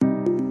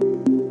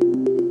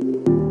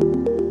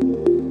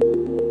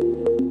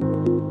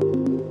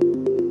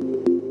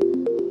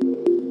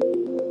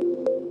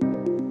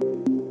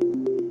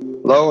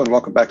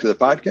welcome back to the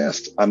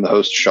podcast. I'm the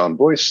host, Sean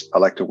Boyce. I'd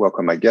like to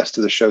welcome my guest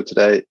to the show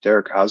today,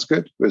 Derek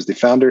Osgood, who is the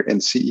founder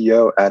and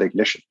CEO at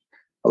Ignition.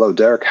 Hello,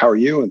 Derek. How are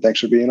you? And thanks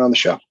for being on the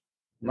show.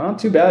 Not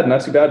too bad,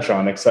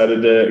 Sean.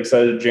 Excited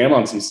to jam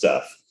on some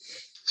stuff.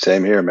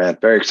 Same here, man.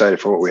 Very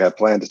excited for what we have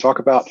planned to talk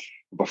about.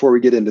 Before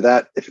we get into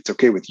that, if it's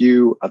okay with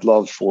you, I'd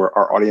love for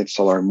our audience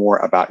to learn more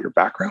about your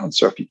background.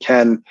 So if you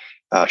can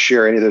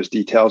share any of those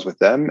details with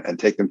them and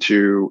take them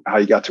to how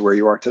you got to where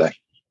you are today.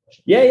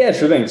 Yeah,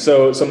 sure thing.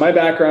 So my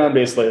background,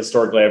 basically,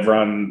 historically, I've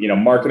run,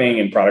 marketing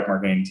and product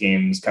marketing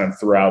teams kind of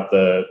throughout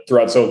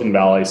Silicon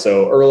Valley.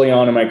 So early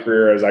on in my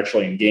career, I was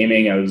actually in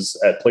gaming. I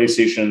was at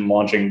PlayStation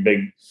launching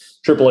big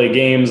AAA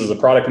games as a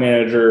product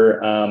manager.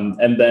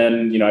 And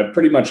then, I've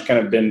pretty much kind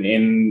of been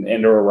in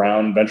and or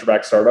around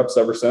venture-backed startups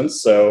ever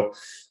since. So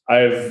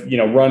I've,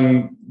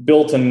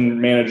 built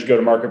and managed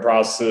go-to-market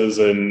processes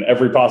in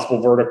every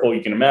possible vertical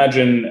you can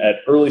imagine at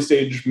early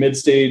stage, mid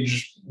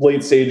stage,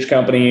 late stage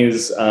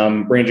companies,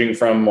 ranging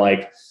from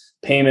like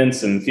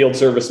payments and field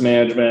service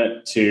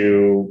management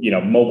to,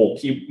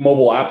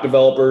 mobile app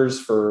developers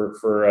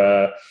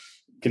for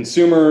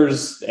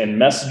consumers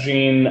and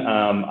messaging.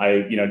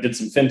 I did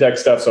some fintech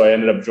stuff. So I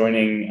ended up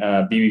joining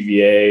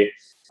BBVA,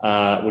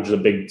 which is a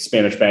big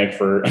Spanish bank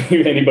for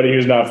anybody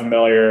who's not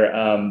familiar,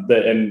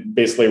 and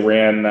basically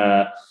ran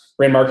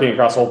marketing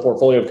across a whole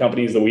portfolio of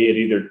companies that we had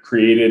either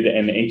created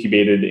and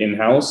incubated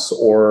in-house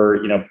or,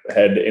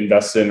 had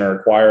invested in or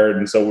acquired.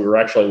 And so we were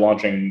actually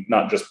launching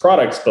not just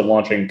products, but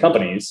launching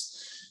companies.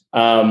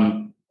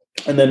 And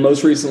then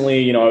most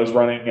recently, I was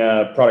running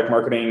product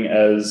marketing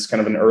as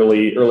kind of an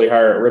early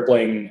hire at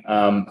Rippling,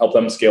 helped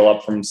them scale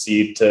up from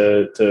seed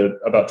to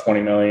about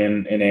 20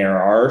 million in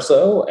ARR or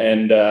so.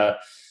 And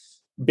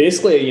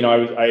basically,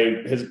 I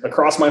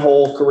across my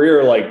whole career,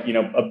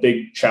 a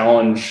big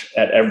challenge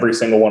at every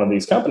single one of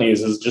these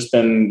companies has just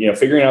been,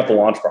 figuring out the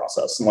launch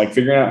process and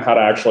figuring out how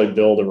to actually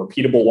build a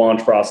repeatable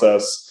launch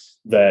process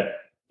that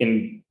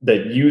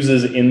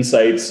uses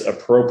insights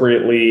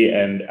appropriately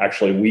and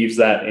actually weaves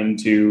that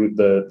into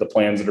the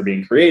plans that are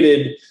being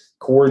created,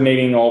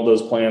 coordinating all of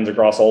those plans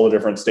across all the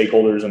different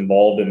stakeholders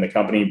involved in the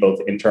company, both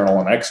internal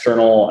and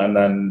external, and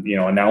then,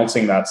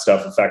 announcing that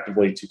stuff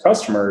effectively to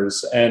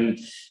customers. And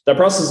that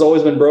process has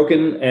always been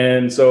broken.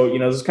 And so,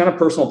 this is kind of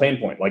personal pain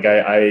point.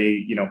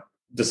 I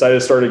decided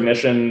to start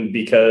Ignition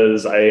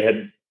because I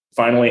had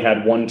finally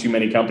had one too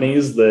many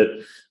companies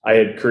that I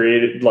had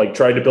created,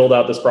 tried to build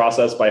out this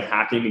process by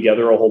hacking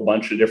together a whole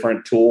bunch of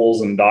different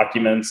tools and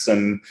documents,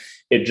 and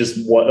it just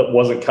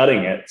wasn't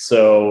cutting it.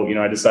 So,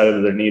 I decided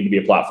that there needed to be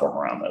a platform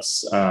around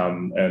this,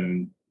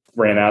 and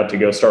ran out to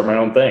go start my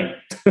own thing.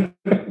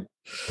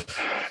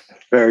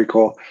 Very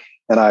cool.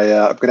 And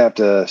I'm going to have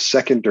to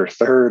second or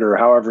third or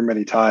however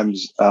many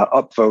times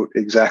upvote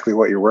exactly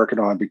what you're working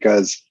on,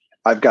 because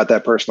I've got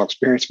that personal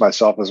experience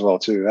myself as well,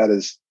 too. That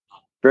is a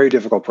very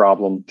difficult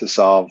problem to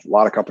solve. A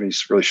lot of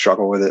companies really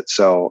struggle with it.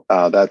 So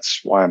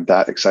that's why I'm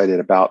that excited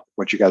about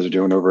what you guys are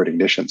doing over at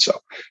Ignition. So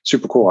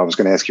super cool. I was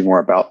going to ask you more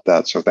about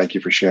that. So thank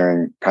you for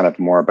sharing kind of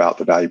more about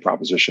the value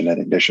proposition at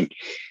Ignition.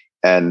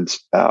 And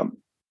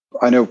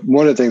I know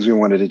one of the things we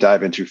wanted to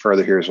dive into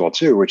further here as well,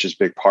 too, which is a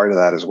big part of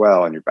that as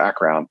well in your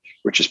background,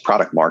 which is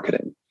product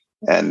marketing.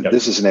 And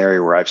This is an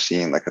area where I've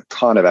seen a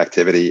ton of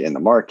activity in the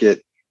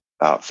market.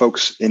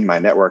 Folks in my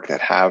network that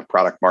have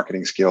product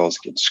marketing skills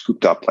get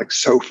scooped up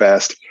so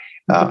fast.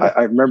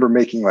 I remember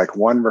making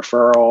one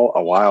referral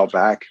a while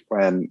back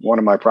when one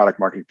of my product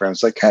marketing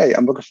friends was hey,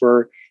 I'm looking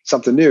for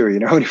something new.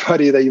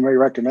 Anybody that you might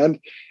recommend?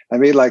 I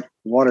made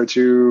one or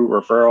two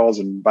referrals,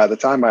 and by the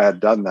time I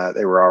had done that,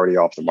 they were already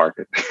off the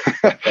market.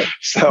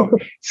 So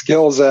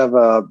skills have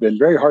been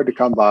very hard to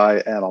come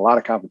by, and a lot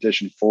of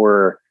competition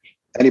for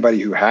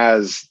anybody who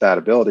has that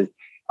ability.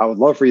 I would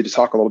love for you to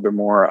talk a little bit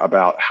more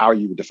about how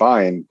you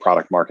define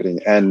product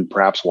marketing and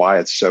perhaps why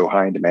it's so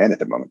high in demand at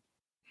the moment.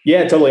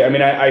 Yeah, totally. I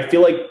mean, I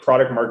feel like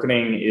product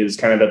marketing is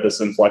kind of at this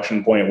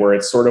inflection point where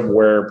it's sort of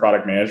where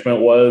product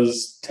management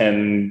was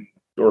 10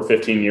 or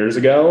 15 years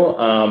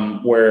ago,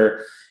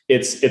 where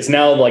it's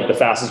now the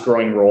fastest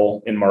growing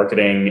role in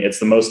marketing. It's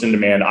the most in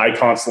demand. I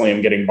constantly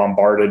am getting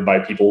bombarded by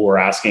people who are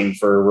asking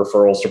for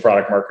referrals to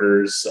product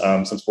marketers,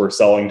 since we're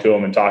selling to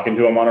them and talking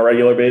to them on a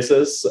regular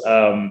basis.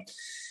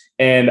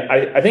 And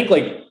I think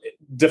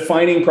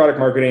defining product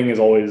marketing is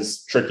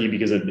always tricky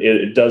because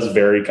it does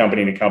vary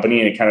company to company,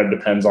 and it kind of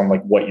depends on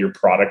what your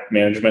product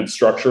management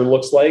structure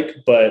looks like.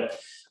 But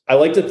I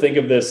like to think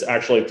of this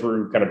actually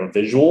through kind of a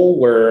visual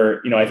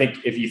where, I think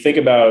if you think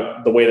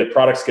about the way that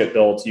products get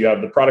built, you have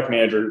the product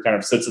manager who kind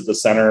of sits at the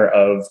center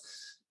of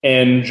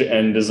eng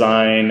and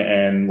design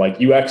and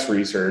UX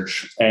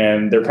research.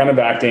 And they're kind of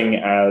acting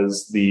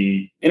as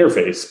the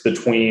interface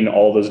between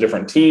all those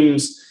different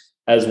teams,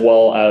 as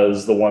well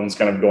as the ones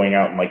kind of going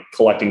out and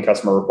collecting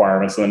customer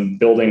requirements and then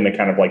building the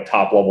kind of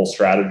top level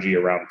strategy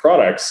around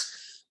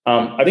products.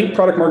 I think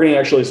product marketing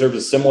actually serves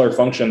a similar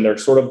function. They're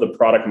sort of the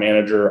product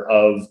manager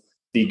of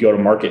the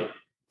go-to-market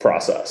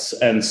process.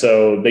 And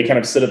so they kind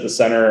of sit at the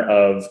center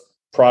of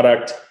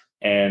product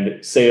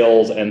and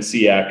sales and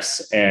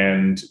CX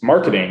and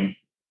marketing.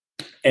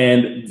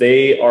 And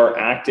they are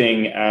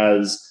acting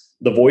as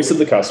the voice of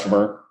the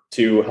customer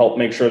to help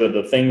make sure that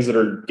the things that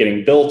are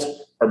getting built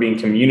are being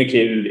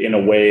communicated in a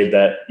way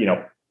that,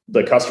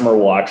 the customer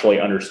will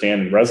actually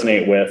understand and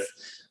resonate with.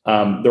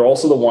 They're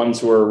also the ones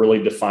who are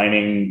really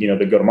defining,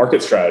 the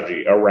go-to-market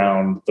strategy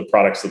around the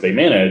products that they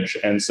manage.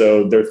 And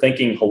so they're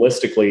thinking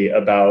holistically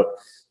about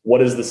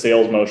what is the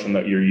sales motion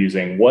that you're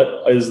using?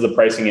 What is the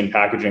pricing and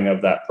packaging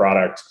of that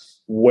product?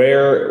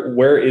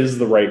 Where is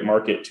the right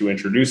market to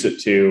introduce it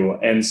to?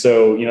 And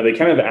so, they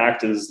kind of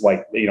act as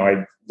like,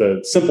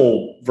 the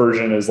simple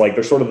version is like,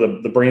 they're sort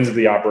of the brains of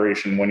the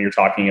operation when you're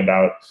talking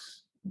about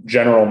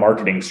general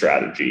marketing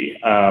strategy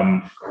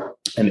and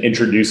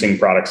introducing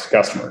products to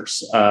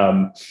customers.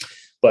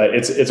 But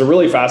it's a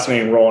really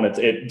fascinating role, and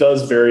it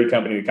does vary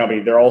company to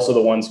company. They're also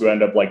the ones who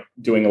end up like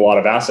doing a lot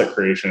of asset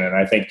creation. And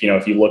I think,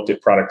 if you looked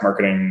at product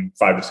marketing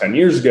 5 to 10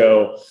 years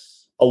ago,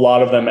 a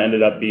lot of them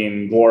ended up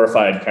being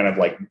glorified kind of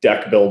like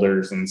deck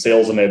builders and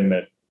sales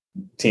enablement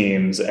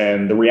teams.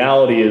 And the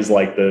reality is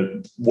like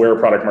where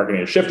product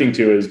marketing is shifting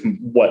to is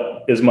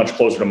what is much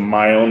closer to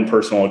my own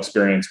personal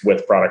experience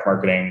with product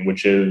marketing,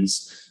 which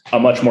is a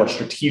much more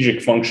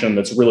strategic function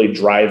that's really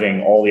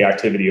driving all the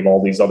activity of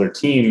all these other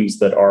teams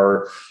that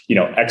are,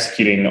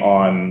 executing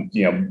on,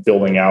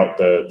 building out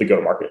the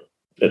go-to-market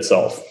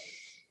itself.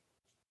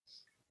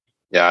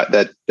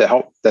 Yeah,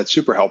 that's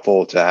super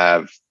helpful to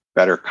have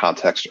better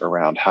context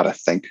around how to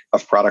think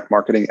of product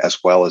marketing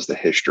as well as the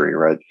history,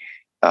 right?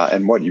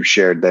 And what you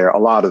shared there, a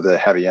lot of the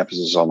heavy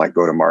emphasis on like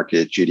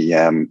go-to-market,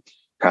 GDM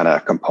kind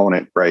of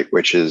component, right?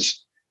 Which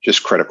is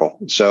just critical.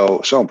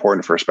 So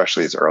important for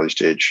especially as early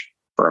stage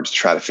firms to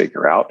try to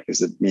figure out,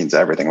 because it means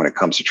everything when it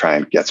comes to try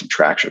and get some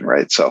traction,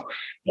 right? So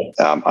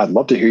I'd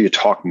love to hear you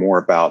talk more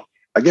about,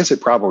 I guess it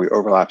probably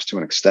overlaps to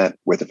an extent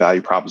with the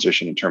value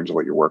proposition in terms of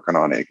what you're working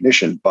on in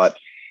Ignition, but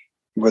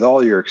with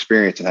all your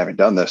experience and having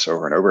done this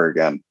over and over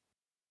again,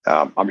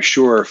 I'm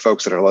sure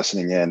folks that are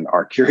listening in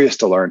are curious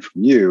to learn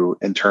from you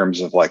in terms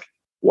of like,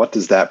 what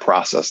does that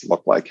process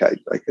look like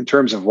in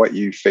terms of what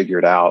you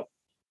figured out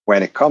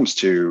when it comes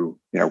to,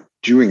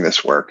 doing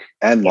this work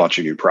and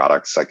launching new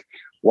products? Like,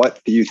 what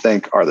do you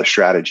think are the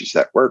strategies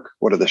that work?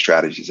 What are the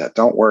strategies that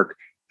don't work?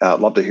 I'd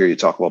love to hear you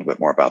talk a little bit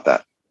more about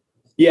that.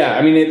 Yeah,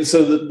 I mean,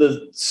 so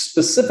the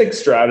specific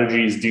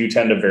strategies do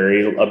tend to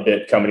vary a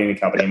bit company to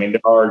company. I mean,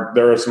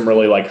 there are some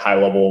really like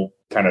high level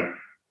kind of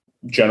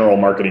general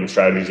marketing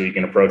strategies that you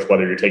can approach.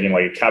 Whether you're taking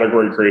like a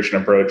category creation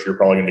approach, you're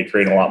probably going to be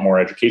creating a lot more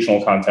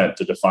educational content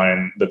to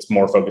define that's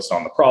more focused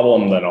on the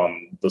problem than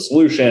on the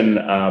solution.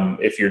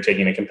 If you're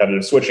taking a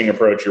competitive switching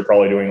approach, you're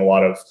probably doing a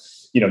lot of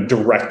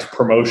direct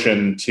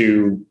promotion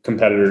to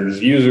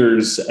competitors'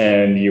 users,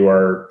 and you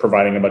are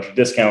providing a bunch of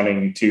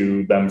discounting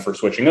to them for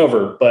switching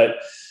over. But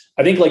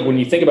I think like when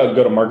you think about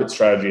go-to-market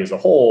strategy as a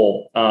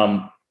whole,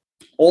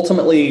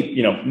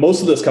 ultimately, most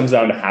of this comes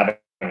down to having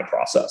a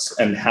process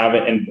and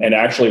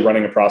actually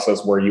running a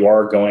process where you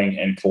are going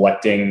and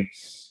collecting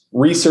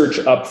research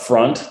up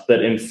front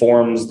that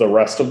informs the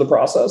rest of the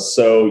process.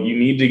 So you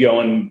need to go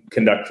and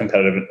conduct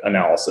competitive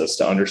analysis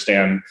to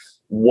understand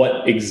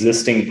what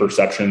existing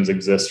perceptions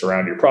exist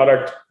around your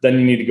product. Then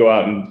you need to go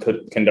out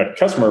and conduct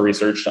customer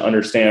research to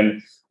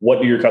understand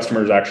what do your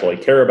customers actually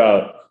care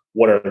about,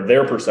 what are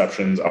their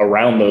perceptions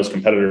around those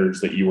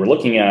competitors that you were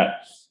looking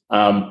at,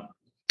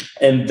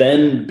 and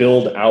then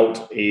build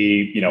out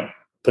a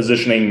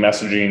positioning,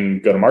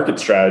 messaging, go-to-market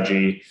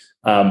strategy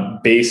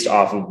based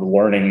off of the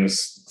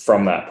learnings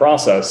from that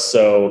process.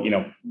 So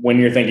when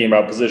you're thinking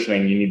about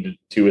positioning, you need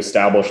to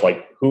establish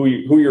like who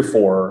you're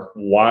for,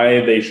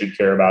 why they should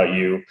care about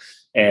you,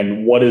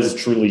 and what is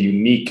truly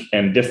unique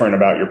and different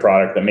about your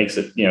product that makes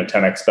it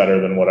 10x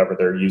better than whatever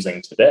they're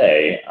using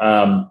today.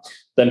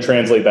 Then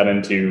translate that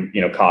into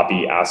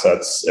copy,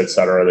 assets, et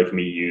cetera, that can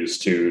be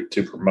used to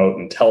promote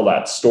and tell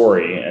that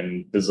story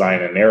and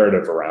design a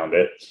narrative around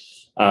it.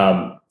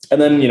 And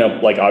then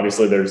like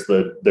obviously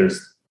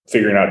there's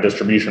figuring out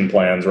distribution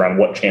plans around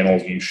what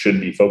channels you should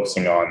be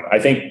focusing on. I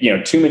think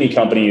too many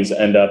companies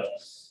end up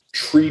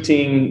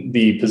treating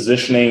the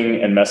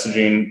positioning and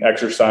messaging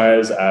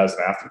exercise as an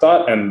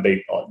afterthought, and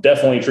they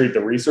definitely treat the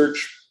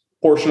research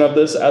portion of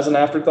this as an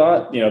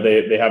afterthought.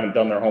 They haven't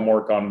done their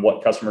homework on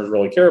what customers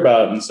really care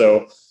about, and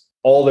so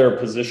all their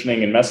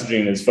positioning and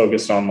messaging is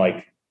focused on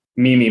like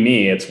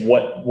me. It's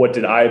what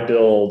did I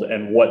build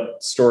and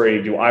what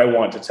story do I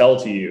want to tell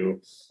to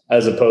you,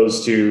 as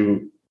opposed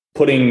to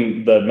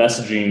putting the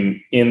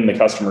messaging in the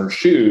customer's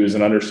shoes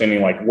and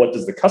understanding like what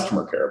does the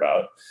customer care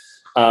about.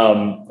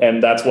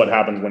 And that's what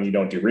happens when you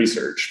don't do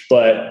research.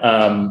 But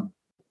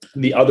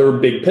the other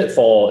big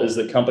pitfall is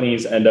that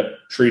companies end up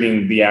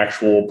treating the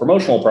actual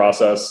promotional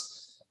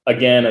process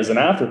again as an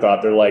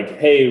afterthought. They're like,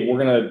 hey,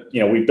 we're going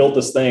to, we built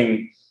this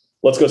thing.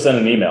 Let's go send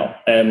an email,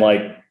 and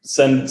like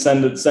send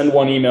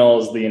one email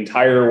is the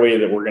entire way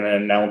that we're going to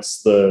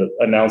announce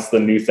the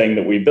new thing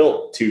that we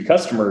built to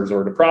customers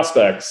or to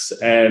prospects.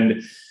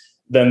 And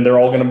then they're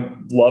all going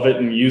to love it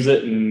and use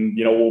it, and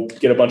we'll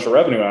get a bunch of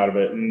revenue out of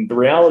it. And the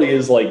reality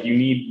is, like, you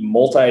need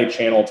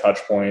multi-channel touch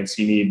points.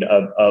 You need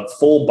a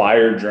full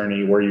buyer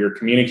journey where you're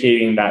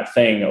communicating that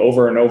thing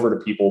over and over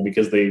to people,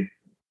 because they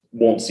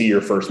won't see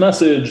your first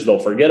message, they'll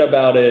forget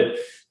about it,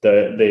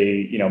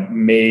 they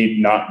may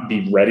not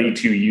be ready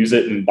to use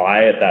it and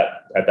buy it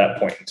at that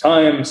point in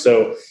time.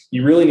 So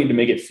you really need to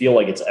make it feel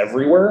like it's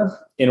everywhere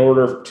in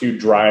order to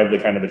drive the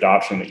kind of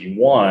adoption that you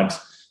want.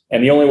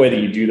 And the only way that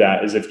you do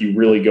that is if you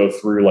really go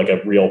through like a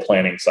real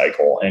planning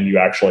cycle and you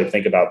actually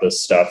think about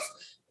this stuff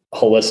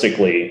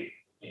holistically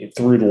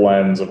through the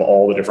lens of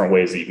all the different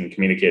ways that you can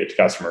communicate it to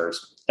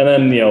customers. And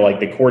then, like,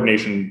 the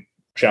coordination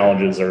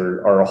challenges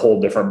are a whole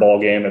different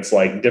ballgame. It's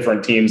like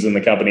different teams in the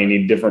company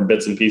need different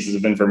bits and pieces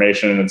of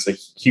information, and it's a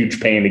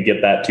huge pain to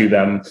get that to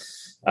them.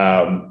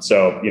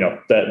 So,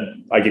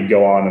 that I could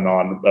go on and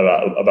on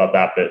about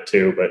that bit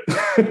too, but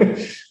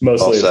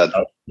mostly it's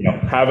about,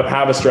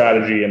 have a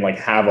strategy and like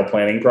have a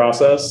planning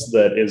process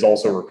that is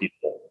also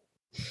repeatable.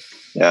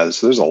 Yeah.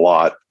 So there's a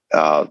lot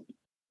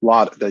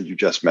that you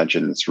just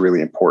mentioned. It's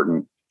really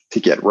important to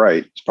get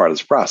right as part of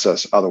this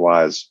process.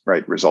 Otherwise,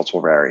 right, results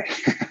will vary.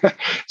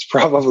 It's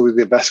probably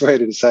the best way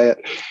to say it.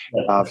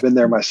 I've been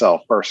there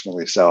myself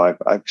personally, so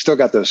I've still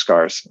got those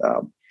scars.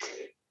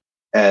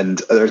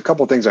 And there's a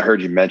couple of things I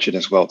heard you mention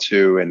as well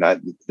too. And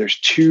there's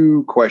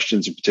two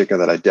questions in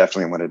particular that I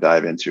definitely want to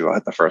dive into. I'll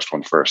hit the first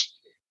one first.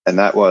 And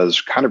that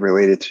was kind of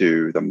related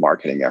to the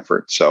marketing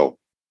effort. So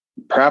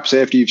perhaps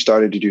after you've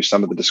started to do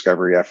some of the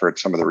discovery effort,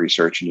 some of the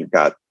research, and you've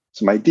got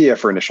some idea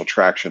for initial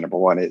traction, number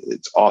one,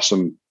 it's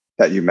awesome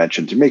that you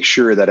mentioned to make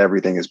sure that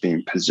everything is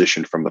being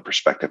positioned from the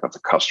perspective of the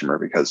customer,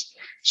 because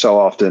so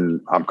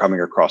often I'm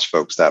coming across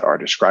folks that are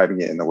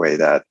describing it in the way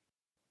that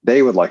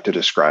they would like to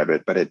describe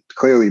it, but it's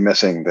clearly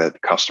missing the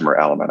customer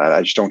element.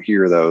 I just don't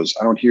hear those.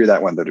 I don't hear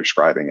that when they're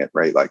describing it,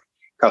 right? Like,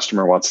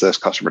 customer wants this,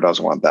 customer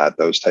doesn't want that,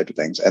 those type of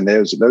things. And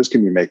those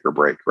can be make or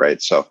break,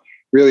 right? So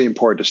really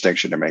important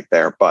distinction to make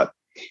there. But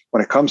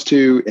when it comes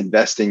to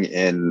investing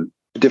in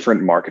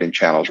different marketing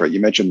channels, right? You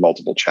mentioned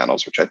multiple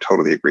channels, which I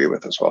totally agree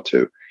with as well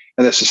too.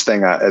 And this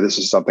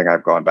is something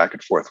I've gone back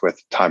and forth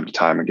with time to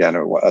time again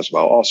as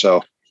well. Also,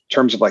 in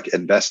terms of like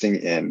investing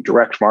in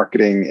direct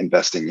marketing,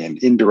 investing in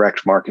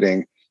indirect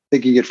marketing,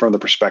 thinking it from the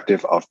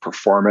perspective of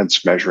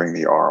performance, measuring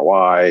the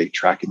ROI,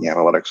 tracking the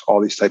analytics, all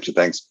these types of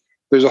things.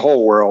 There's a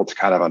whole world to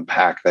kind of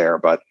unpack there,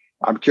 but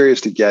I'm curious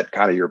to get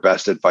kind of your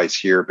best advice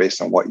here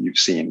based on what you've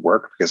seen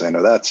work, because I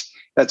know that's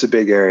a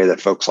big area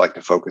that folks like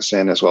to focus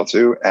in as well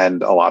too.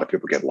 And a lot of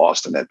people get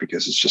lost in it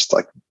because it's just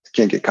like, it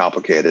can get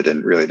complicated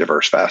and really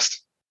diverse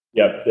fast.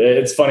 Yeah,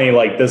 it's funny.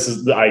 Like, this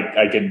is,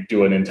 I could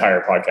do an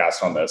entire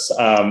podcast on this.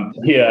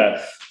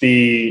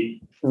 The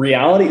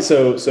reality.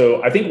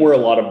 So I think we're a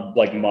lot of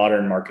like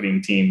modern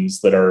marketing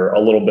teams that are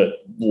a little bit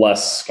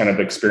less kind of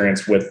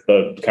experienced with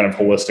the kind of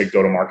holistic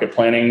go-to-market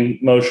planning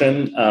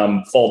motion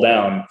fall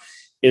down,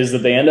 is that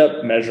they end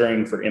up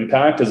measuring for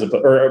impact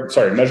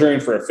measuring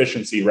for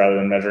efficiency rather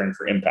than measuring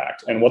for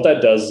impact. And what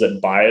that does is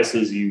it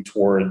biases you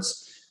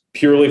towards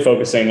purely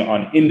focusing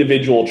on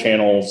individual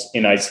channels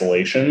in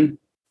isolation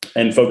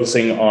and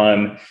focusing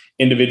on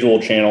individual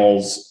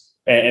channels.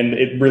 And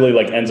it really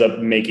like ends up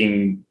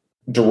making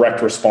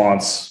direct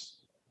response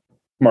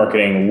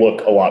marketing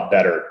look a lot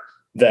better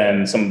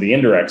than some of the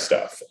indirect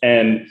stuff.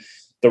 And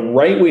the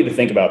right way to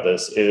think about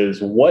this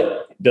is,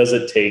 what does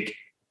it take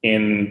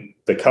in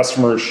the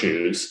customer's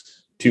shoes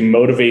to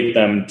motivate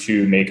them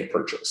to make a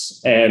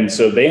purchase? And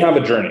so they have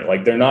a journey.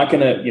 Like, they're not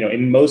going to,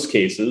 in most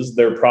cases,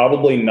 they're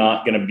probably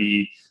not going to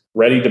be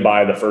ready to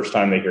buy the first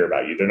time they hear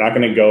about you. They're not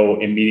going to go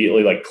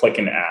immediately like click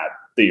an ad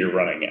that you're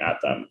running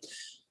at them.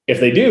 If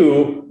they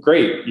do,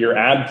 great. Your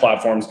ad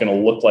platform is going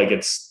to look like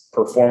it's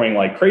performing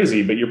like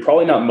crazy, but you're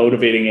probably not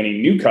motivating any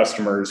new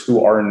customers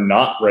who are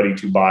not ready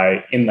to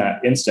buy in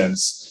that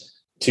instance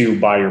to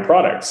buy your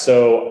product.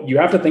 So you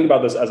have to think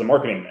about this as a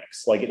marketing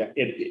mix. Like,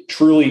 it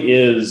truly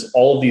is,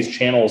 all of these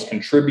channels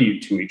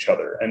contribute to each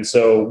other. And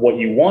so what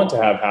you want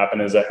to have happen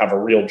is have a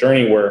real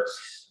journey where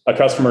a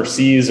customer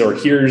sees or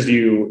hears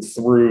you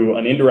through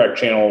an indirect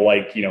channel,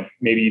 like,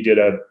 maybe you did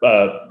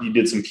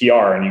some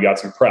PR and you got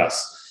some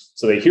press.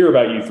 So they hear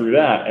about you through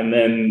that, and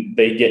then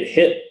they get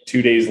hit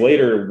 2 days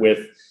later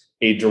with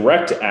a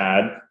direct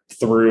ad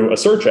through a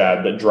search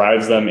ad that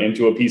drives them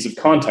into a piece of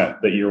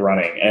content that you're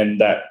running.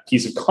 And that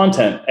piece of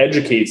content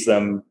educates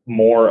them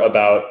more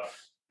about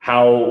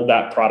how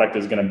that product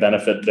is going to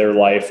benefit their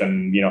life,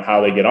 and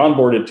how they get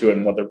onboarded to it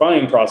and what their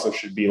buying process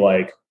should be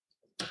like.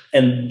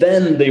 And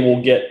then they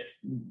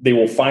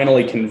will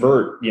finally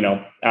convert,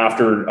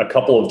 after a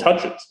couple of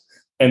touches.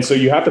 And so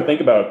you have to think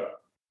about,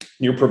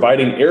 you're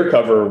providing air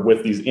cover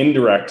with these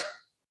indirect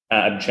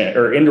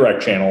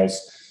indirect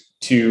channels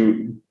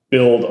to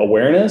build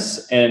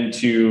awareness and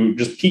to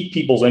just pique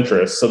people's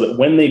interest, so that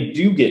when they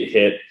do get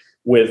hit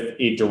with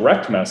a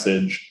direct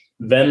message,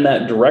 then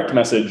that direct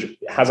message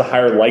has a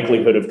higher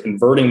likelihood of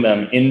converting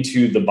them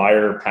into the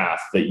buyer path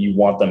that you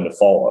want them to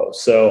follow.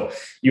 So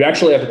you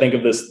actually have to think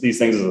of these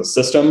things as a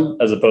system,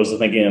 as opposed to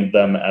thinking of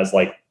them as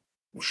like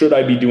should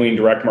I be doing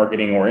direct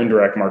marketing or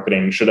indirect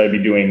marketing? Should I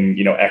be doing,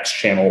 X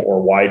channel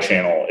or Y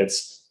channel?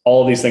 It's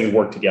all of these things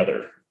work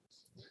together.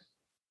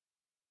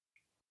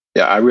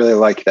 Yeah, I really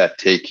like that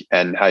take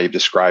and how you've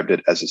described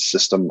it as a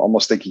system,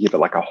 almost thinking of it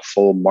like a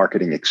full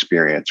marketing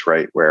experience,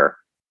 right? Where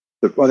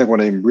I think one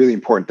of the really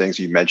important things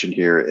you mentioned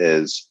here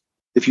is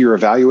if you're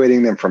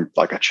evaluating them from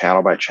like a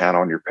channel by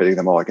channel and you're pitting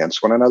them all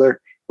against one another,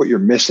 what you're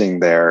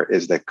missing there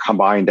is the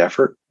combined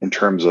effort in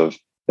terms of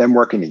them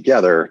working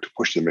together to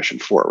push the mission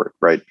forward,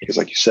 right? Because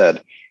like you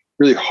said,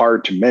 really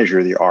hard to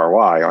measure the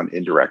ROI on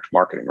indirect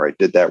marketing, right?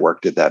 Did that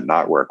work? Did that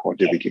not work? Well,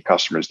 did we get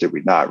customers? Did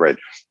we not, right?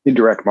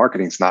 Indirect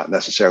marketing is not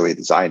necessarily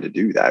designed to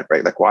do that,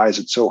 right? Like, why is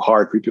it so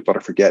hard for people to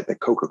forget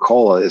that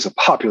Coca-Cola is a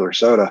popular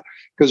soda?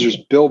 Because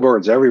there's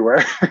billboards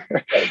everywhere,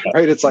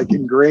 right? It's like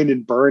ingrained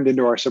and burned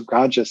into our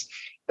subconscious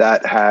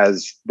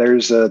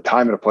there's a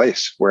time and a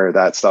place where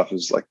that stuff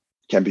is like,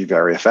 can be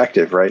very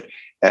effective, right?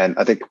 And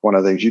I think one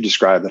of the things you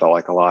described that I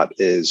like a lot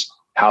is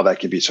how that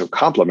can be so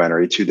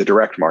complementary to the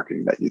direct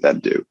marketing that you then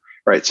do,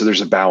 right? So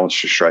there's a balance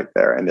to strike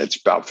there. And it's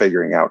about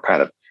figuring out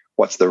kind of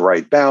what's the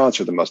right balance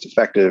or the most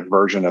effective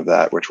version of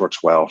that, which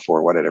works well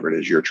for whatever it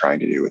is you're trying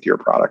to do with your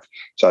product.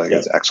 So I think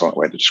that's an excellent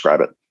way to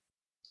describe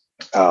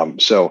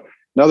it. So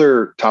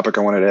another topic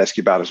I wanted to ask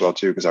you about as well,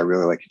 too, because I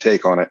really like your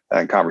take on it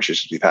and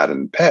conversations we've had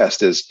in the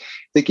past is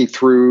thinking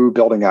through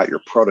building out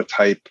your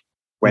prototype,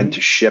 when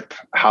to ship,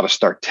 how to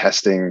start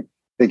testing,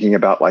 thinking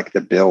about like the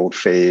build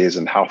phase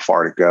and how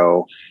far to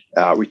go.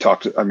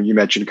 You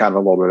mentioned kind of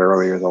a little bit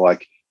earlier, the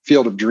like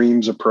field of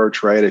dreams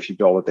approach, right? If you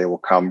build it, they will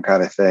come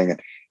kind of thing.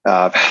 And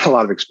I've had a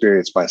lot of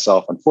experience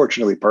myself,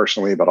 unfortunately,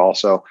 personally, but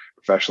also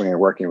professionally and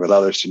working with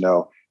others to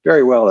know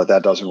very well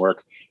that doesn't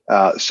work.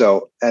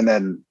 And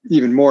then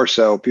even more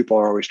so, people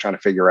are always trying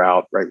to figure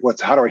out, right,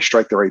 how do I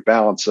strike the right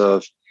balance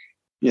of,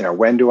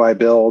 when do I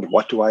build?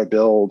 What do I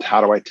build?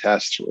 How do I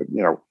test?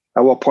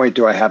 At what point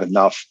do I have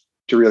enough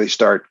to really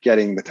start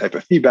getting the type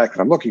of feedback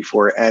that I'm looking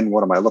for? And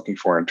what am I looking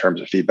for in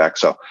terms of feedback?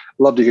 So I'd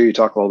love to hear you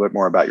talk a little bit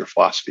more about your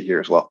philosophy here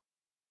as well.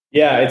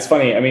 Yeah, it's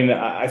funny. I mean,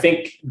 I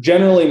think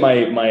generally my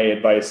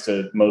advice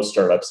to most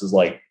startups is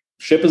like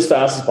ship as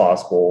fast as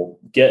possible,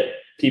 get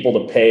people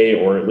to pay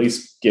or at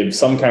least give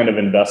some kind of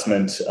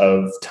investment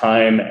of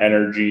time,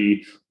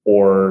 energy,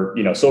 or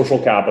social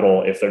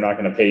capital if they're not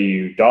going to pay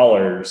you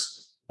dollars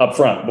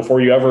upfront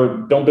before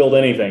don't build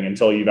anything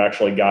until you've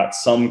actually got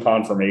some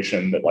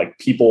confirmation that like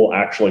people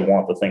actually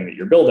want the thing that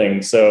you're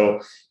building.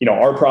 So,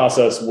 our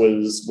process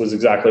was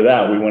exactly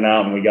that. We went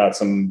out and we got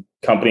some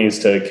companies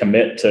to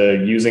commit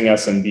to using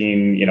us and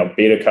being,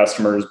 beta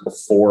customers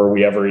before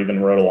we ever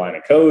even wrote a line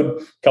of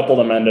code. A couple of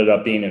them ended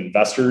up being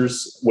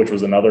investors, which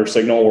was another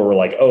signal where we're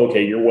like, oh,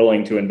 okay, you're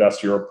willing to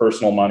invest your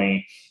personal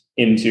money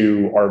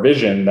into our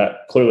vision.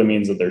 That clearly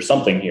means that there's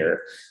something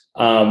here.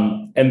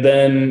 And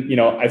then,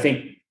 I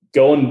think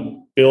go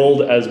and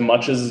build as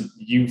much as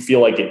you feel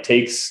like it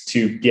takes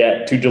to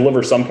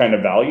deliver some kind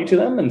of value to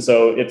them. And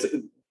so it's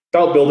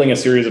about building a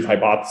series of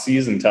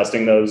hypotheses and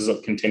testing those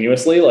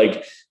continuously.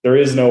 Like there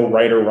is no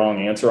right or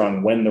wrong answer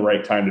on when the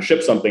right time to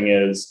ship something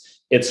is.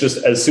 It's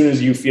just as soon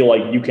as you feel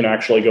like you can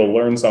actually go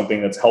learn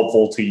something that's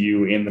helpful to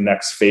you in the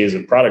next phase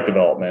of product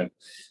development.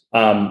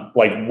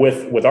 Like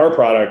with our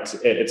product,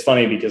 it's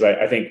funny because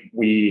I think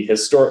we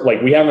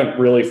haven't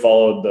really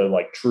followed the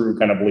like true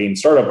kind of lean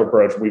startup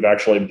approach. We've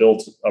actually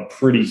built a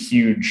pretty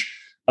huge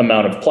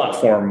amount of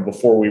platform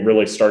before we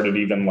really started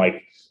even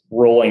like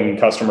rolling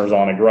customers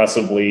on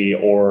aggressively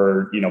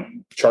or,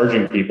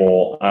 charging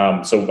people.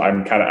 So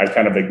I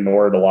kind of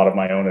ignored a lot of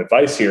my own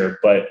advice here,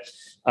 but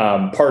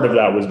part of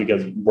that was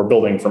because we're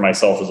building for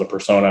myself as a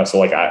persona. So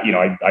like,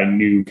 I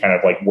knew kind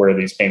of like where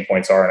these pain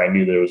points are and I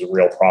knew that it was a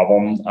real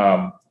problem.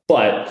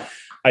 But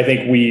I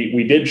think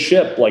we did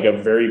ship like a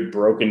very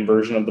broken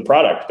version of the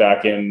product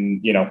back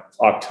in,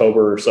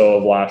 October or so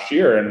of last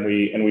year. And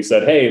we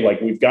said, hey,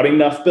 like we've got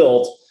enough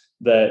built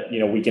that,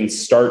 we can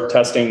start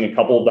testing a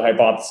couple of the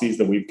hypotheses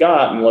that we've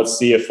got. And let's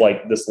see if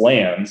like this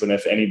lands and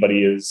if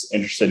anybody is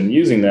interested in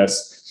using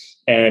this.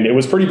 And it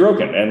was pretty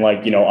broken. And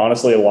like,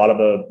 honestly, a lot of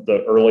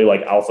the early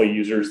like alpha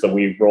users that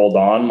we rolled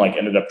on, like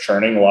ended up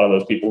churning. A lot of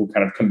those people who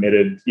kind of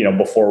committed,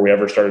 before we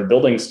ever started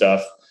building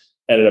stuff,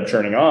 ended up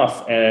churning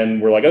off.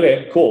 And we're like,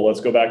 okay, cool. Let's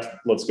go back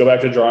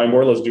to drawing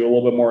board. Let's do a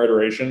little bit more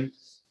iteration.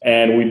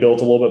 And we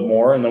built a little bit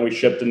more. And then we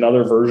shipped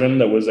another version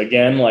that was,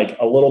 again, like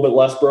a little bit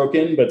less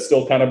broken, but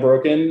still kind of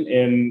broken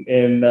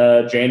in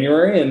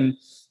January. And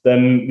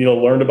then,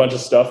 learned a bunch of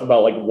stuff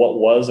about like what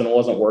was and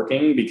wasn't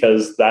working,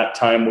 because that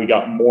time we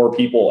got more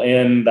people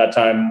in. That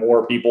time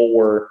more people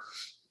were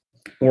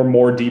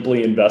more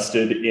deeply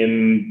invested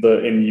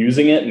in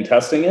using it and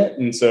testing it.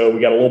 And so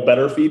we got a little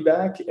better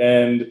feedback.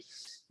 And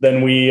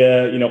then we,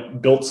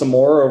 built some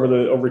more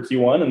over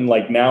Q1, and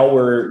like now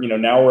we're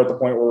at the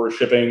point where we're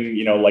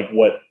shipping, like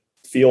what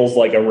feels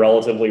like a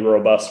relatively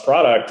robust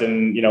product,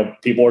 and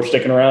people are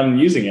sticking around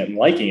and using it and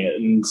liking it.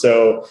 And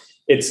so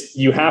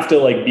you have to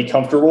like be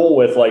comfortable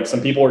with like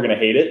some people are going to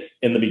hate it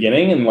in the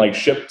beginning and like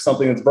ship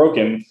something that's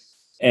broken.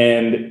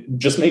 And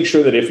just make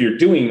sure that if you're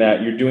doing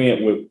that, you're doing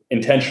it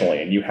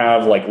intentionally, and you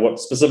have like what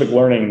specific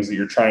learnings that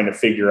you're trying to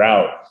figure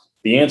out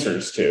the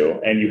answers to,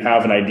 and you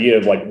have an idea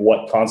of like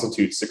what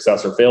constitutes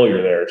success or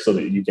failure there, so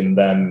that you can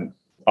then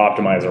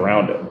optimize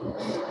around it.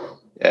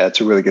 Yeah,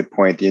 it's a really good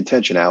point. The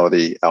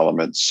intentionality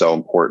element is so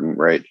important,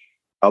 right?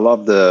 I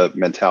love the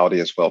mentality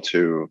as well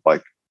too,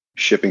 like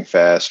shipping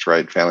fast,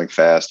 right? Failing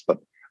fast, but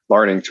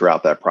learning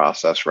throughout that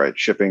process, right?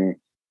 Shipping.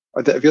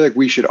 I feel like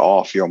we should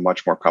all feel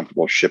much more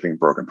comfortable shipping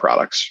broken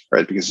products,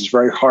 right? Because it's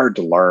very hard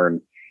to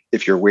learn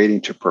if you're waiting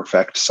to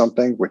perfect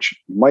something, which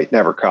might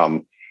never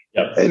come,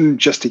 and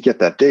just to get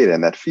that data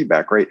and that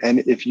feedback, right? And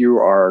if you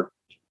are,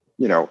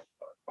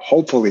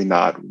 hopefully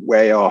not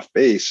way off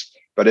base,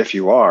 but if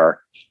you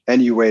are,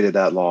 and you waited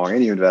that long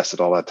and you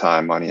invested all that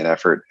time, money, and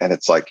effort, and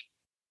it's like,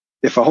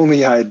 if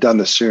only I had done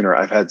this sooner.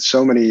 I've had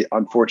so many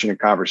unfortunate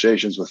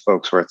conversations with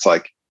folks where it's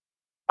like,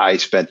 I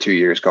spent 2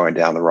 years going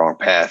down the wrong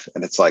path.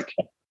 And it's like,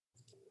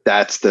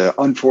 that's the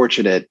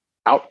unfortunate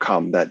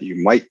outcome that you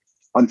might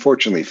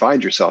unfortunately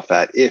find yourself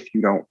at if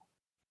you don't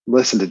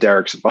listen to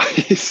Derek's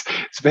advice.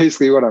 It's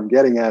basically what I'm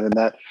getting at. And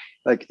that,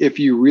 like, if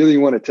you really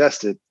want to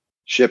test it,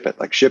 ship it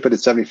at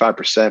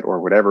 75% or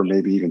whatever,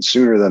 maybe even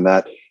sooner than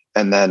that.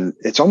 And then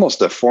it's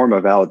almost a form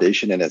of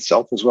validation in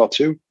itself as well,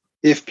 too.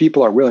 If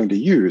people are willing to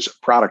use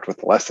a product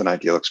with less than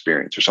ideal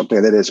experience or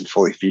something that isn't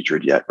fully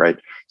featured yet, right?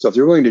 So if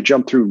they're willing to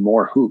jump through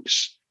more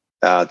hoops,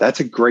 that's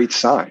a great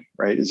sign,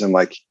 right? Is in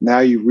like, now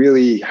you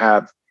really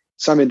have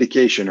some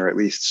indication, or at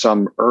least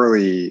some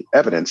early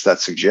evidence that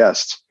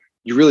suggests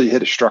you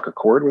really struck a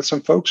chord with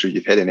some folks, or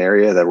you've hit an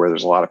area where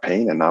there's a lot of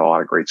pain and not a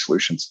lot of great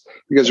solutions,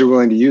 because you're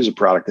willing to use a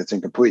product that's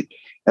incomplete.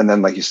 And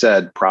then, like you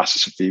said,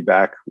 process of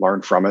feedback,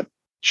 learn from it,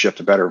 shift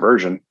a better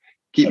version,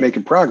 keep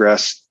making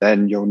progress,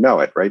 then you'll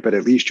know it, right? But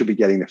at least you'll be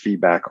getting the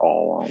feedback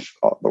all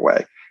the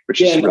way, which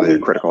is really a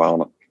critical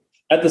element.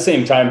 At the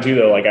same time, too,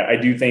 though, like I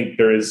do think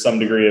there is some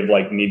degree of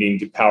like needing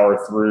to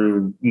power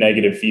through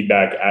negative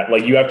feedback.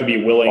 Like you have to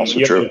be willing, you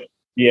have to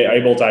be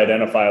able to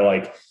identify,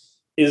 like,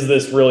 is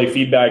this really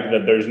feedback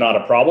that there's not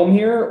a problem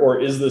here, or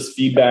is this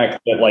feedback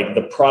that like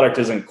the product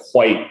isn't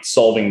quite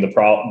solving the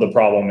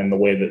problem in the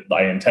way that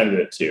I intended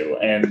it to?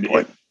 And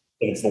if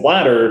it's the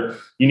latter,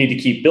 you need to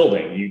keep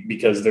building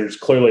because there's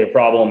clearly a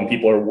problem.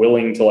 People are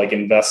willing to like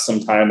invest some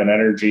time and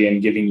energy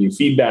in giving you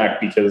feedback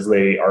because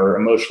they are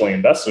emotionally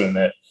invested in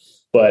it.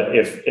 But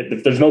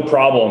if there's no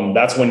problem,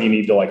 that's when you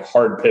need to like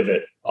hard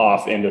pivot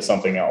off into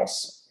something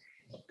else.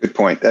 Good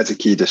point. That's a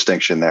key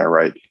distinction there,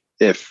 right?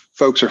 If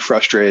folks are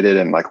frustrated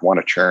and like want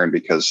to churn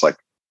because like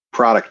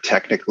product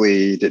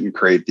technically didn't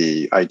create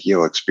the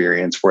ideal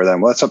experience for them,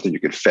 well, that's something you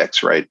could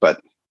fix, right?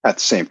 But at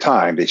the same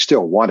time, they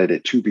still wanted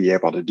it to be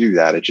able to do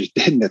that. It just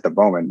didn't at the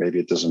moment. Maybe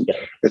it doesn't,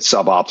 it's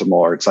suboptimal,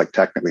 or it's like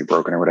technically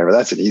broken or whatever.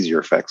 That's an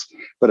easier fix.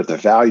 But if the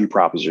value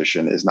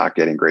proposition is not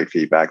getting great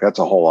feedback, that's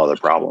a whole other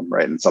problem,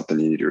 right? And something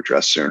you need to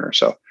address sooner.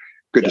 So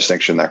good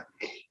distinction there.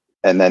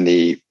 And then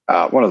the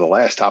one of the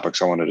last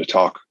topics I wanted to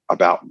talk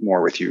about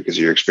more with you, because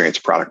of your experience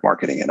in product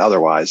marketing and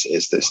otherwise,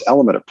 is this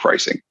element of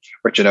pricing,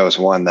 which is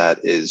one that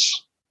is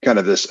kind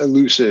of this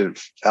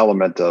elusive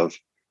element of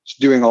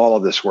doing all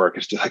of this work,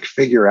 is to like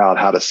figure out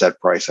how to set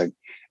pricing.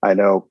 I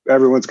know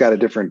everyone's got a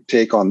different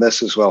take on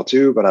this as well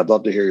too, but I'd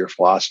love to hear your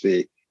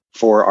philosophy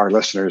for our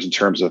listeners in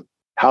terms of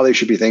how they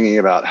should be thinking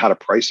about how to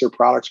price their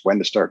products, when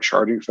to start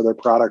charging for their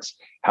products,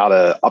 how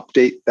to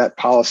update that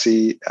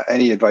policy.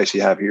 Any advice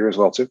you have here as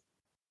well too?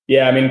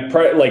 Yeah, I mean,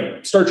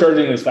 start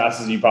charging as fast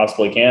as you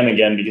possibly can.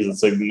 Again, because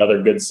it's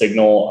another good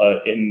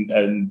signal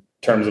in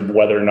terms of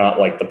whether or not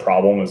like the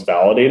problem is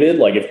validated.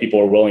 Like if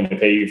people are willing to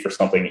pay you for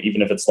something,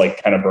 even if it's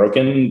like kind of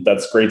broken,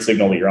 that's a great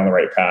signal that you're on the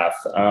right path.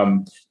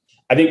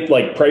 I think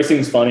like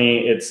pricing's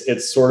funny.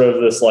 It's sort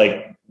of this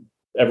like,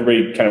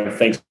 everybody kind of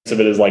thinks of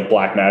it as like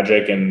black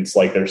magic, and it's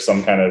like there's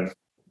some kind of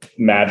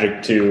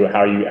magic to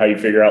how you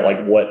figure out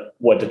like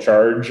what to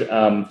charge.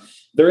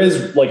 There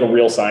is like a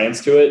real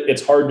science to it.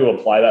 It's hard to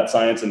apply that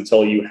science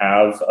until you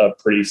have a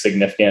pretty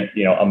significant,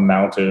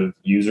 amount of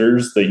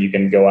users that you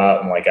can go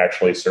out and like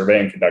actually survey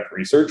and conduct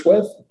research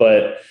with.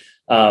 But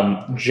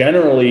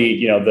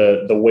generally,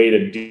 the way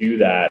to do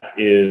that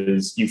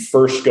is you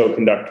first go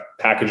conduct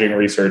packaging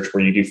research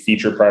where you do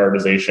feature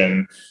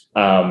prioritization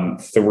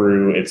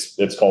through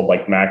it's called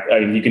like Mac.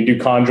 I mean, you can do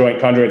conjoint.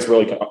 Conjoint's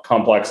really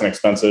complex and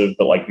expensive,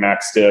 but like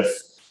MacStiff.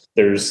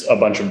 There's a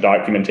bunch of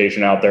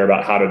documentation out there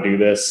about how to do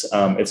this.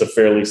 It's a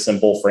fairly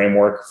simple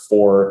framework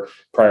for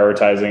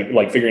prioritizing,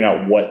 like figuring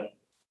out what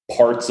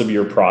parts of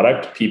your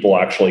product people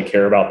actually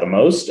care about the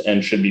most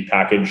and should be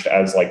packaged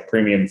as like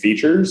premium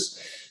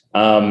features.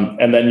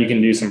 And then you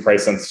can do some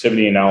price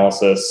sensitivity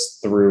analysis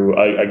through,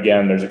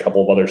 again, there's a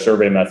couple of other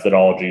survey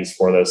methodologies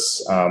for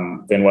this.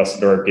 Van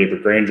Westendorp,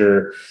 David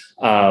Granger.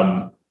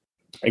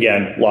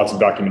 Again, lots of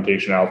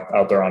documentation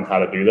out there on how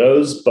to do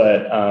those,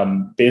 but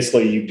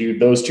basically you do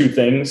those two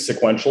things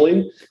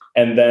sequentially,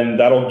 and then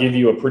that'll give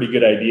you a pretty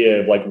good idea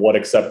of like what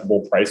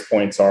acceptable price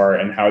points are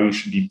and how you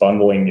should be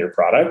bundling your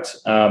product.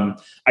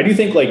 I do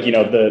think like,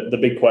 the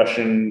big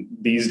question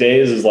these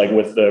days is like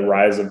with the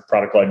rise of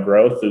product-led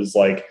growth is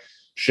like,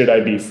 should I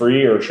be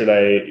free, or should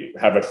I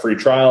have a free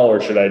trial, or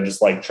should I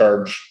just like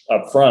charge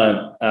up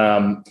front?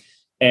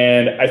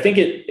 And I think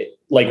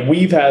like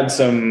we've had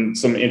some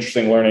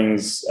interesting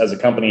learnings as a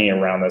company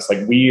around this.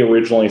 Like we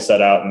originally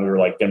set out and we were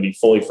like going to be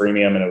fully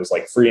freemium, and it was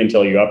like free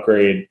until you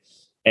upgrade.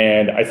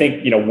 And I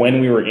think, when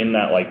we were in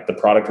that, like the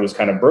product was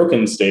kind of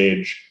broken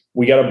stage,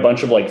 we got a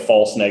bunch of like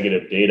false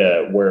negative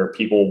data where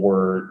people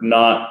were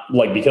not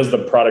like, because the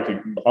product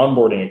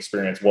onboarding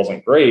experience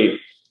wasn't great,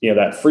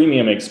 that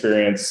freemium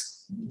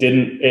experience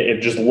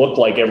it just looked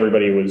like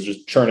everybody was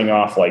just churning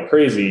off like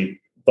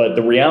crazy. But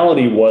the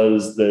reality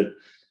was that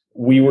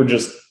we were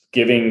just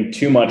giving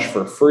too much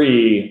for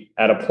free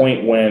at a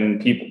point when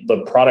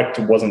the product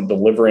wasn't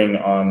delivering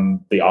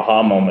on the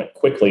aha moment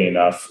quickly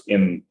enough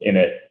in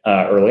it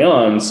early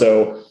on.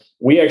 So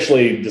we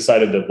actually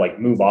decided to like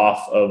move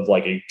off of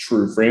like a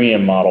true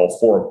freemium model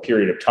for a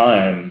period of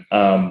time.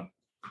 I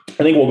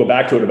think we'll go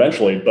back to it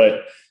eventually,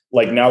 but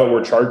like now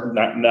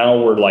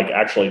we're like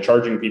actually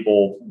charging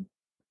people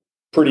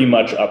pretty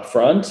much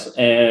upfront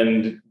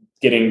and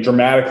getting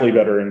dramatically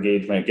better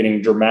engagement,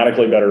 getting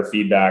dramatically better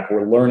feedback.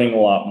 We're learning a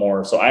lot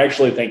more. So I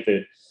actually think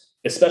that,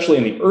 especially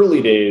in the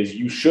early days,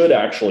 you should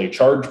actually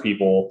charge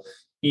people,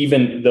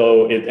 even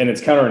though and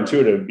it's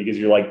counterintuitive because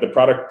you're like, the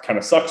product kind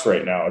of sucks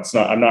right now.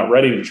 I'm not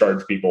ready to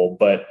charge people,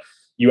 but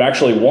you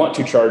actually want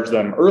to charge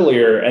them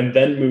earlier and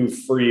then move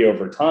free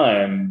over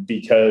time,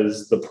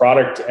 because the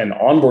product and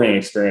onboarding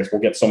experience will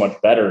get so much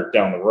better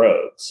down the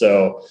road.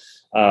 So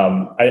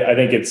I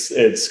think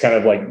it's kind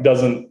of like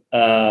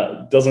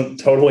doesn't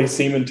totally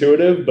seem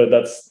intuitive, but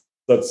that's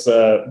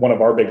one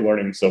of our big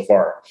learnings so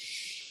far.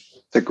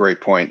 It's a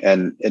great point,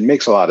 and it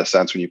makes a lot of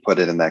sense when you put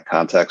it in that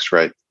context,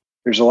 right?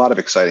 There's a lot of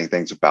exciting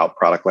things about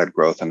product-led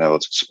growth. I know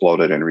it's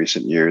exploded in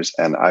recent years,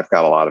 and I've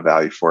got a lot of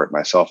value for it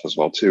myself as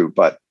well too.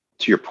 But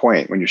to your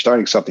point, when you're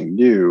starting something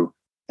new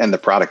and the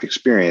product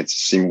experience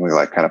is seemingly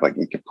like kind of like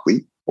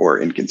incomplete or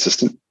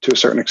inconsistent to a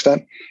certain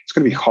extent, it's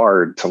going to be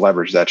hard to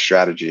leverage that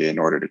strategy in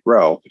order to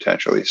grow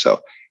potentially.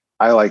 So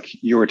I like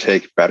your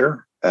take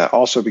better,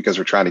 also because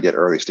we're trying to get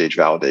early stage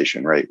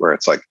validation, right? Where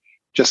it's like,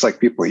 just like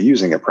people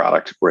using a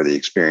product where the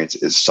experience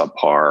is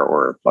subpar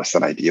or less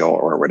than ideal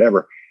or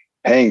whatever,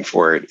 paying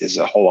for it is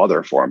a whole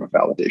other form of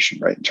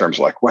validation, right? In terms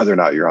of like whether or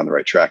not you're on the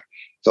right track.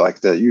 So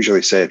like they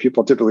usually say,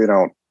 people typically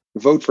don't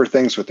vote for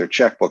things with their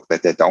checkbook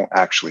that they don't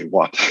actually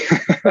want.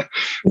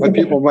 But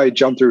people might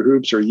jump through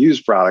hoops or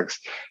use products,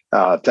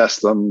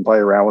 test them, play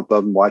around with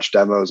them, watch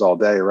demos all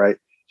day, right?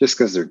 Just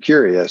because they're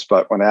curious.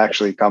 But when it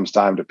actually comes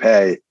time to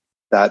pay,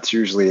 that's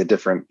usually a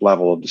different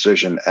level of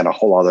decision and a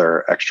whole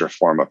other extra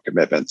form of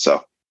commitment.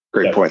 So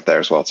great point there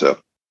as well, too.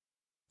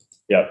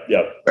 Yep.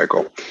 Very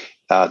cool.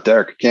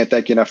 Derek, can't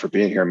thank you enough for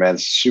being here, man.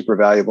 It's super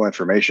valuable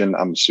information.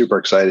 I'm super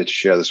excited to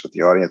share this with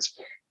the audience.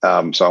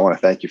 So I want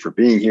to thank you for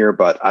being here,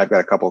 but I've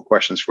got a couple of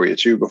questions for you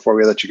too before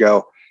we let you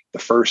go. The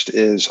first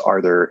is,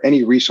 are there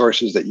any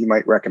resources that you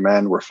might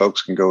recommend where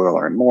folks can go to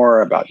learn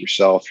more about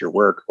yourself, your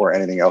work, or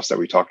anything else that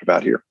we talked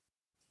about here?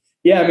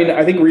 Yeah, I mean,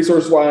 I think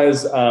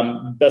resource-wise,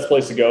 best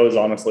place to go is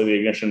honestly the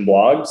Ignition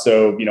blog.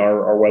 So,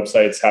 our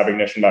website's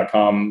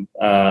haveignition.com,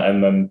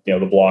 and then,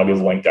 the blog is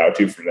linked out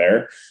to from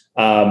there.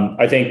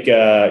 I think,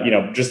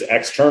 just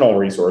external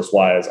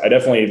resource-wise, I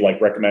definitely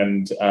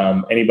recommend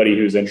anybody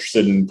who's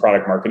interested in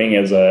product marketing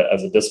as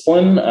a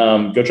discipline,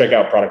 go check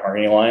out Product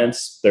Marketing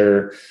Alliance.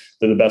 They're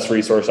the best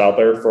resource out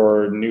there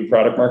for new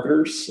product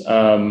marketers.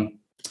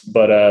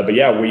 But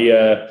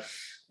yeah,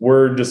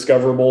 we're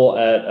discoverable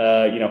at,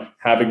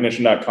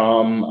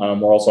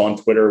 haveignition.com. We're also on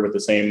Twitter with the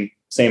same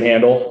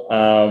handle.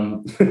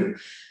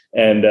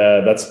 And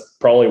that's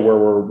probably where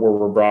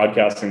we're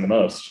broadcasting the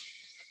most.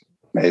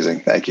 Amazing.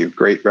 Thank you.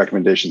 Great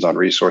recommendations on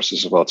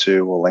resources as well,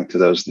 too. We'll link to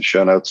those in the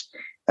show notes.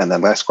 And then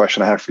last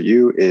question I have for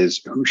you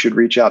is, who should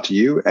reach out to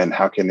you and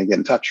how can they get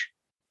in touch?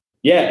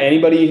 Yeah,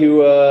 anybody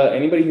who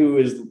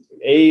is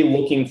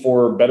looking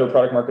for better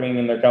product marketing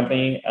in their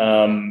company,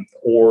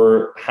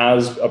 or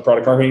has a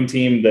product marketing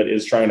team that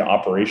is trying to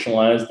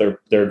operationalize their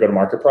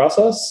go-to-market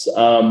process.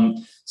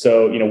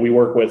 So, we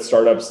work with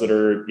startups that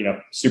are,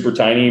 super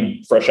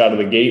tiny, fresh out of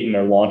the gate, and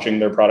they're launching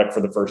their product for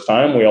the first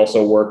time. We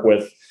also work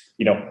with,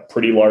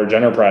 pretty large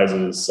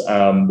enterprises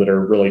that are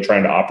really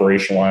trying to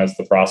operationalize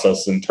the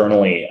process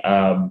internally.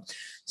 And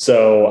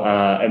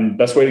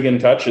best way to get in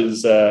touch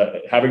is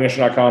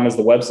haveignition.com is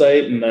the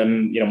website. And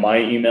then, my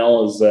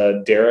email is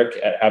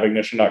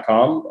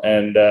derek@haveignition.com.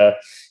 And,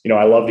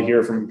 I love to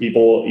hear from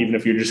people, even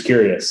if you're just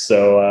curious.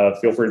 So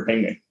feel free to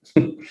ping me.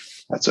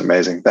 That's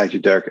amazing. Thank you,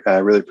 Derek. I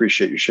really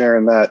appreciate you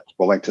sharing that.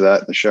 We'll link to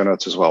that in the show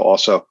notes as well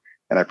also.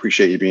 And I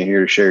appreciate you being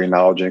here to share your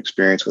knowledge and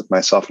experience with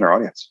myself and our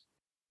audience.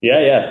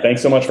 Yeah.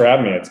 Thanks so much for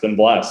having me. It's been a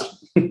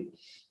blast.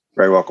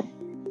 Very welcome.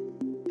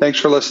 Thanks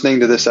for listening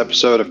to this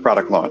episode of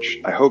Product Launch.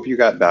 I hope you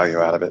got value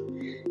out of it.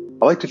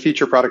 I like to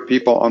feature product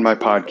people on my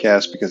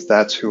podcast because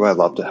that's who I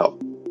love to help.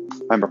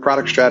 I'm a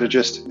product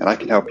strategist, and I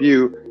can help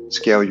you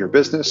scale your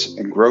business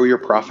and grow your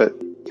profit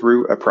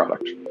through a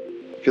product.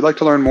 If you'd like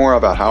to learn more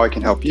about how I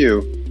can help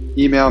you,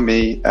 email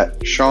me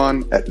at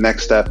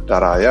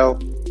sean@nextstep.io.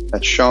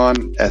 That's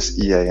Sean,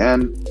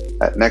 SEAN,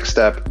 at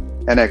nxtstep.io,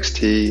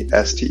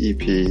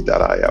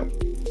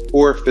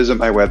 or visit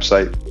my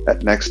website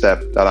at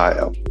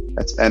nxtstep.io.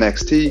 That's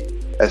nxtstep.io.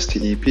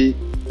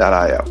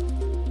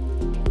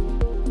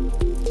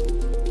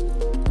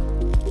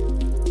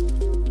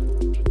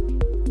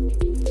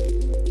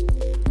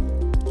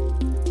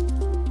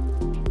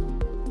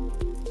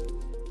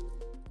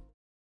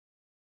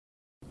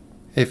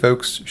 Hey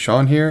folks,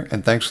 Sean here,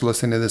 and thanks for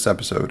listening to this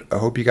episode. I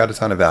hope you got a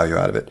ton of value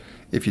out of it.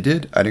 If you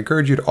did, I'd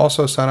encourage you to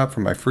also sign up for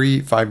my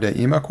free 5-day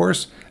email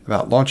course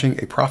about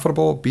launching a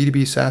profitable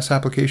B2B SaaS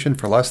application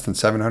for less than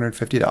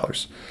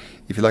 $750.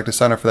 If you'd like to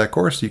sign up for that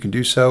course, you can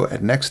do so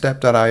at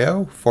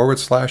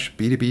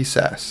nextstep.io/B2B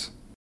SaaS.